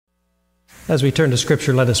As we turn to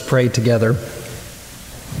Scripture, let us pray together.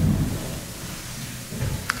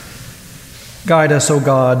 Guide us, O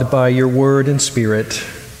God, by your word and spirit,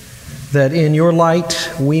 that in your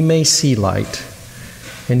light we may see light,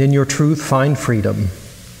 and in your truth find freedom.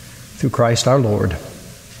 Through Christ our Lord.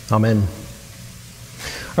 Amen.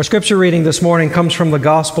 Our Scripture reading this morning comes from the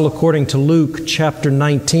Gospel according to Luke, chapter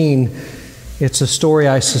 19. It's a story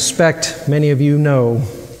I suspect many of you know.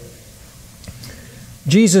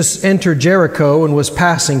 Jesus entered Jericho and was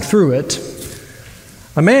passing through it.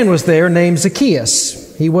 A man was there named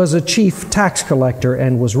Zacchaeus. He was a chief tax collector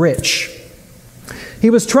and was rich. He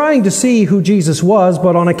was trying to see who Jesus was,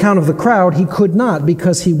 but on account of the crowd, he could not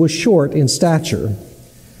because he was short in stature.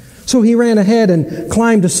 So he ran ahead and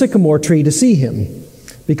climbed a sycamore tree to see him,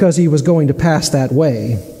 because he was going to pass that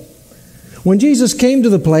way. When Jesus came to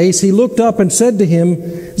the place, he looked up and said to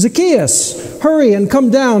him, "Zacchaeus, hurry and come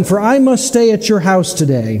down, for I must stay at your house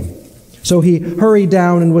today." So he hurried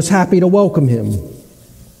down and was happy to welcome him.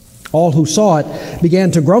 All who saw it began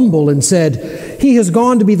to grumble and said, "He has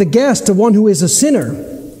gone to be the guest of one who is a sinner."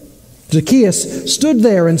 Zacchaeus stood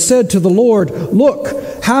there and said to the Lord,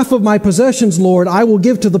 "Look, half of my possessions, Lord, I will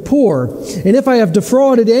give to the poor, and if I have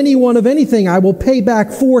defrauded anyone of anything, I will pay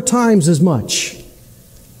back 4 times as much."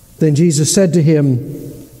 Then Jesus said to him,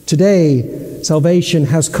 "Today salvation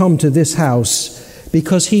has come to this house,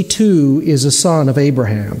 because he too is a son of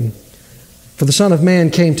Abraham. For the Son of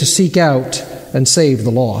Man came to seek out and save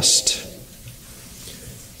the lost."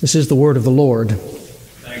 This is the word of the Lord.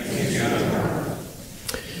 Thanks be to God.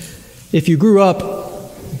 If you grew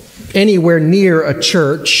up anywhere near a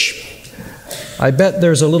church, I bet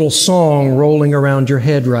there's a little song rolling around your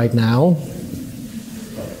head right now.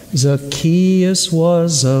 Zacchaeus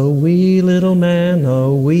was a wee little man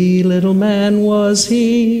was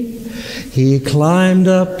he. He climbed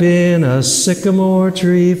up in a sycamore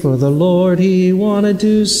tree, for the Lord he wanted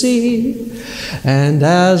to see. And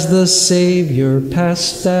as the Savior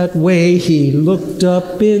passed that way, he looked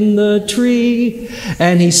up in the tree,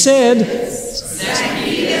 and he said,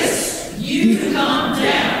 "Zacchaeus, you come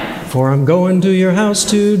down, for I'm going to your house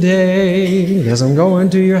today." Yes, I'm going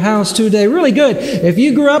to your house today. Really good. If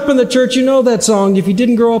you grew up in the church, you know that song. If you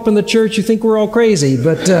didn't grow up in the church, you think we're all crazy.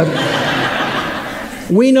 But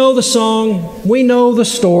we know the song. We know the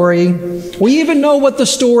story. We even know what the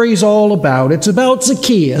story's all about. It's about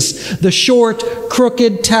Zacchaeus, the short,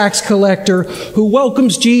 crooked tax collector who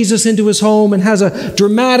welcomes Jesus into his home and has a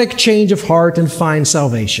dramatic change of heart and finds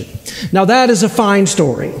salvation. Now that is a fine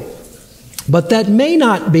story. But that may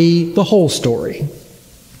not be the whole story.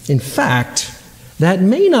 In fact, that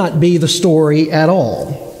may not be the story at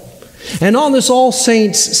all. And on this All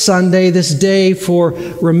Saints Sunday, this day for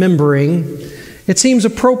remembering, it seems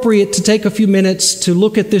appropriate to take a few minutes to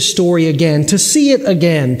look at this story again, to see it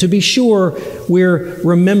again, to be sure we're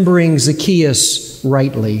remembering Zacchaeus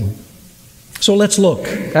rightly. So let's look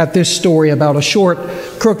at this story about a short,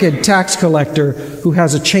 crooked tax collector who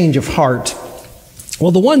has a change of heart.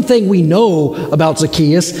 Well, the one thing we know about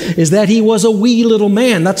Zacchaeus is that he was a wee little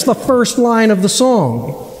man. That's the first line of the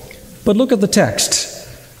song. But look at the text.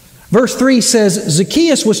 Verse 3 says,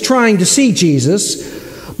 Zacchaeus was trying to see Jesus,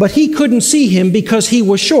 but he couldn't see him because he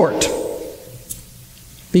was short.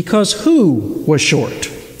 Because who was short?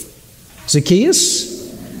 Zacchaeus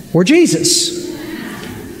or Jesus?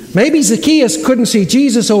 Maybe Zacchaeus couldn't see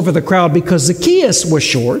Jesus over the crowd because Zacchaeus was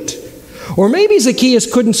short. Or maybe Zacchaeus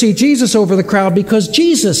couldn't see Jesus over the crowd because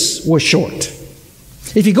Jesus was short.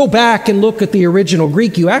 If you go back and look at the original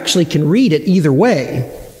Greek, you actually can read it either way.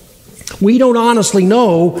 We don't honestly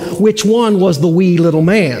know which one was the wee little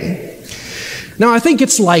man. Now, I think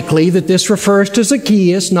it's likely that this refers to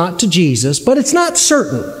Zacchaeus, not to Jesus, but it's not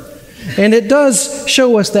certain. And it does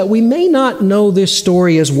show us that we may not know this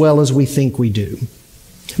story as well as we think we do.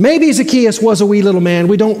 Maybe Zacchaeus was a wee little man,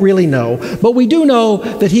 we don't really know, but we do know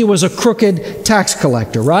that he was a crooked tax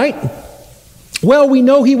collector, right? Well, we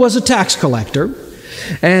know he was a tax collector,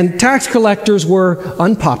 and tax collectors were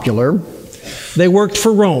unpopular. They worked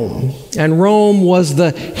for Rome, and Rome was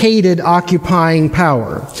the hated occupying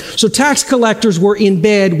power. So tax collectors were in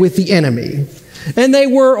bed with the enemy, and they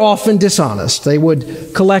were often dishonest. They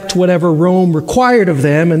would collect whatever Rome required of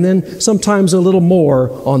them, and then sometimes a little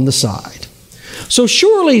more on the side. So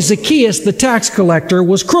surely Zacchaeus, the tax collector,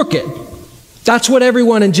 was crooked. That's what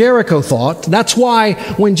everyone in Jericho thought. That's why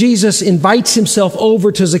when Jesus invites himself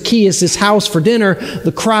over to Zacchaeus' house for dinner,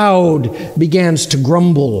 the crowd begins to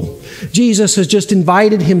grumble. Jesus has just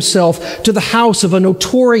invited himself to the house of a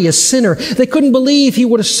notorious sinner. They couldn't believe he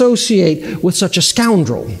would associate with such a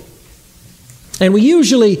scoundrel. And we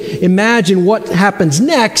usually imagine what happens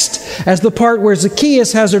next as the part where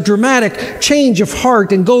Zacchaeus has a dramatic change of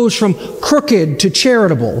heart and goes from crooked to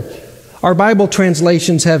charitable. Our Bible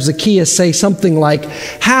translations have Zacchaeus say something like,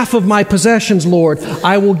 "Half of my possessions, Lord,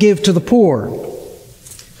 I will give to the poor."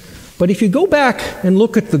 But if you go back and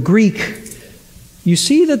look at the Greek, you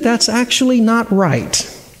see that that's actually not right.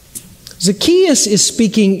 Zacchaeus is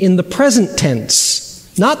speaking in the present tense,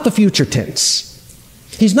 not the future tense.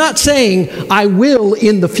 He's not saying, "I will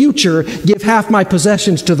in the future give half my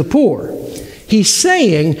possessions to the poor." He's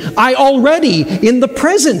saying, "I already in the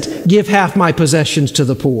present give half my possessions to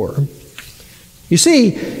the poor." You see,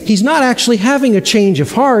 he's not actually having a change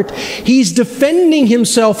of heart. He's defending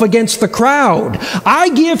himself against the crowd. "I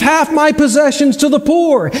give half my possessions to the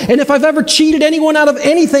poor, and if I've ever cheated anyone out of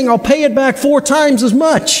anything, I'll pay it back 4 times as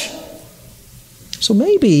much." So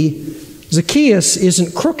maybe Zacchaeus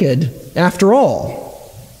isn't crooked after all.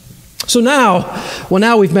 So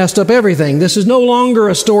now we've messed up everything. This is no longer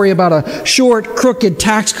a story about a short, crooked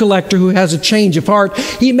tax collector who has a change of heart.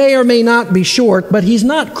 He may or may not be short, but he's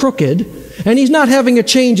not crooked, and he's not having a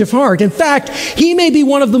change of heart. In fact, he may be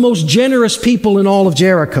one of the most generous people in all of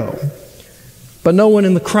Jericho. But no one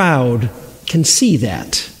in the crowd can see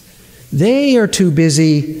that. They are too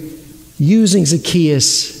busy using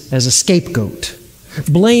Zacchaeus as a scapegoat,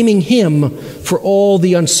 blaming him for all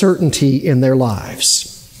the uncertainty in their lives.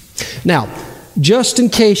 Now, just in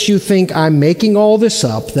case you think I'm making all this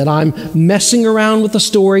up, that I'm messing around with the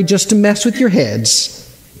story just to mess with your heads,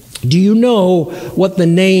 do you know what the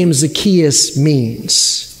name Zacchaeus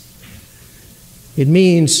means? It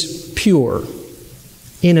means pure,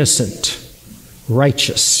 innocent,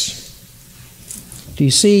 righteous. Do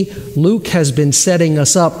you see? Luke has been setting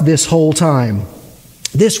us up this whole time.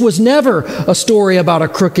 This was never a story about a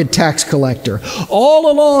crooked tax collector.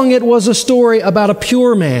 All along it was a story about a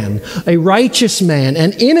pure man, a righteous man,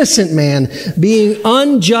 an innocent man being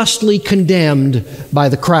unjustly condemned by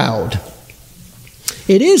the crowd.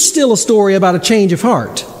 It is still a story about a change of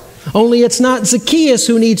heart, only it's not Zacchaeus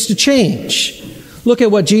who needs to change. Look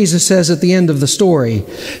at what Jesus says at the end of the story.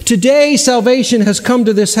 "Today salvation has come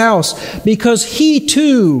to this house because he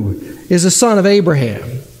too is a son of Abraham."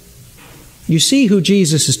 You see who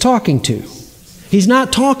Jesus is talking to. He's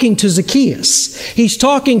not talking to Zacchaeus. He's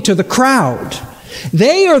talking to the crowd.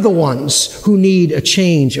 They are the ones who need a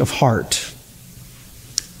change of heart.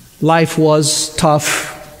 Life was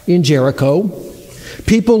tough in Jericho.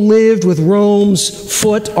 People lived with Rome's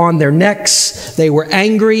foot on their necks. They were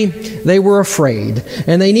angry. They were afraid.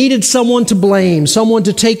 And they needed someone to blame, someone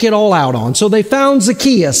to take it all out on. So they found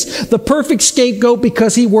Zacchaeus, the perfect scapegoat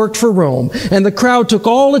because he worked for Rome. And the crowd took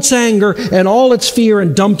all its anger and all its fear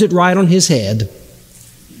and dumped it right on his head.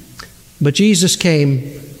 But Jesus came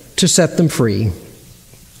to set them free.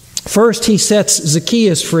 First, he sets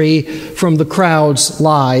Zacchaeus free from the crowd's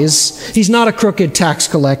lies. He's not a crooked tax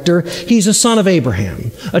collector. He's a son of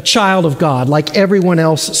Abraham, a child of God, like everyone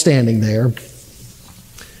else standing there.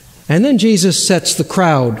 And then Jesus sets the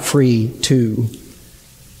crowd free too.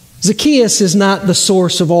 Zacchaeus is not the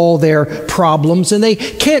source of all their problems, and they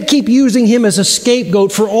can't keep using him as a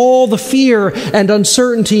scapegoat for all the fear and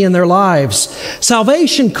uncertainty in their lives.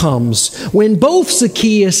 Salvation comes when both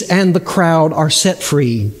Zacchaeus and the crowd are set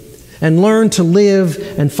free and learn to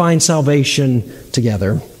live and find salvation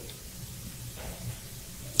together.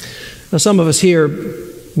 Now, some of us here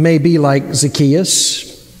may be like Zacchaeus.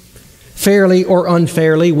 Fairly or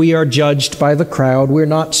unfairly, we are judged by the crowd. We're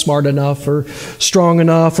not smart enough or strong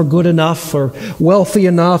enough or good enough or wealthy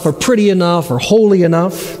enough or pretty enough or holy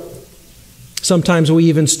enough. Sometimes we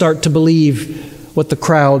even start to believe what the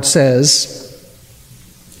crowd says.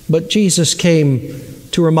 But Jesus came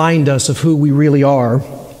to remind us of who we really are.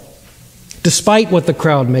 Despite what the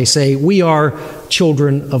crowd may say, we are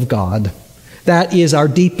children of God. That is our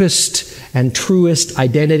deepest and truest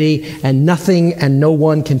identity, and nothing and no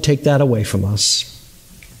one can take that away from us.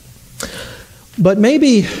 But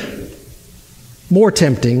maybe more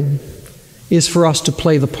tempting is for us to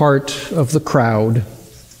play the part of the crowd,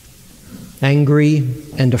 angry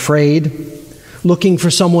and afraid, looking for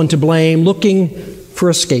someone to blame, looking for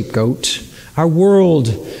a scapegoat. Our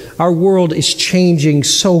world is changing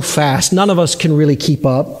so fast. None of us can really keep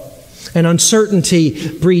up. And uncertainty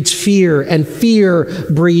breeds fear, and fear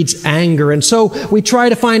breeds anger. And so we try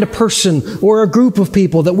to find a person or a group of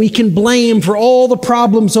people that we can blame for all the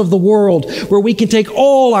problems of the world, where we can take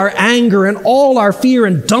all our anger and all our fear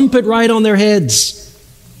and dump it right on their heads.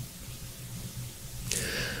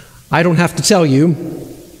 I don't have to tell you,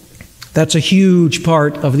 that's a huge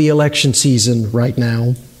part of the election season right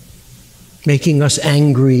now. making us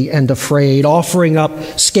angry and afraid, offering up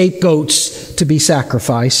scapegoats to be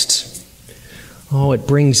sacrificed. Oh, it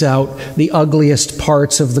brings out the ugliest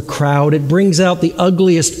parts of the crowd. It brings out the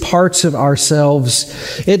ugliest parts of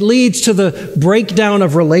ourselves. It leads to the breakdown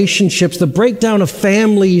of relationships, the breakdown of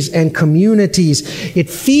families and communities. It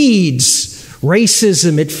feeds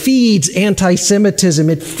racism. It feeds anti-Semitism.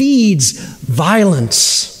 It feeds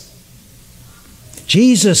violence.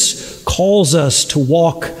 Jesus calls us to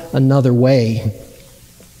walk another way.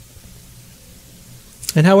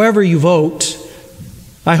 And however you vote,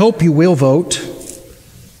 I hope you will vote.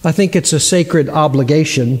 I think it's a sacred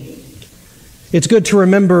obligation. It's good to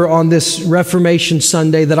remember on this Reformation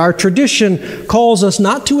Sunday that our tradition calls us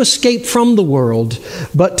not to escape from the world,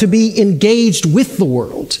 but to be engaged with the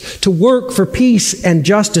world, to work for peace and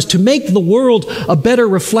justice, to make the world a better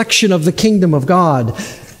reflection of the kingdom of God.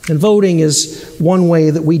 And voting is one way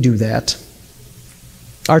that we do that.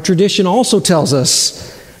 Our tradition also tells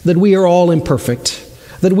us that we are all imperfect,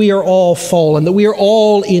 that we are all fallen, that we are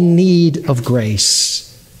all in need of grace.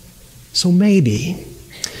 So maybe,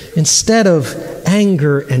 instead of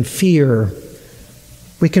anger and fear,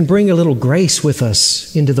 we can bring a little grace with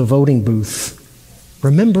us into the voting booth,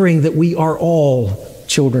 remembering that we are all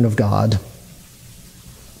children of God.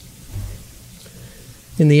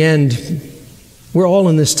 In the end, we're all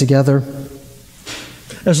in this together.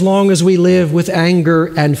 As long as we live with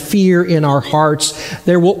anger and fear in our hearts,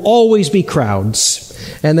 there will always be crowds.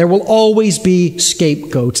 And there will always be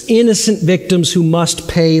scapegoats, innocent victims who must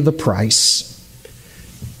pay the price.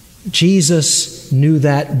 Jesus knew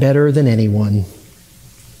that better than anyone.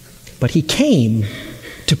 But he came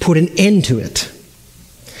to put an end to it.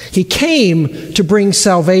 He came to bring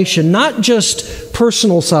salvation, not just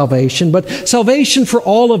personal salvation, but salvation for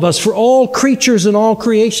all of us, for all creatures and all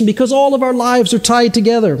creation, because all of our lives are tied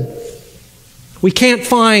together. We can't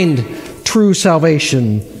find true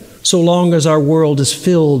salvation so long as our world is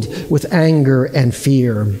filled with anger and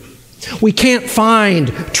fear. We can't find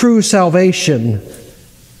true salvation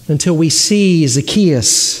until we see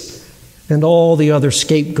Zacchaeus and all the other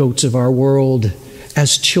scapegoats of our world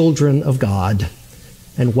as children of God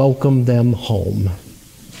and welcome them home.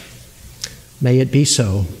 May it be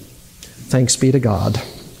so. Thanks be to God.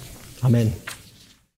 Amen.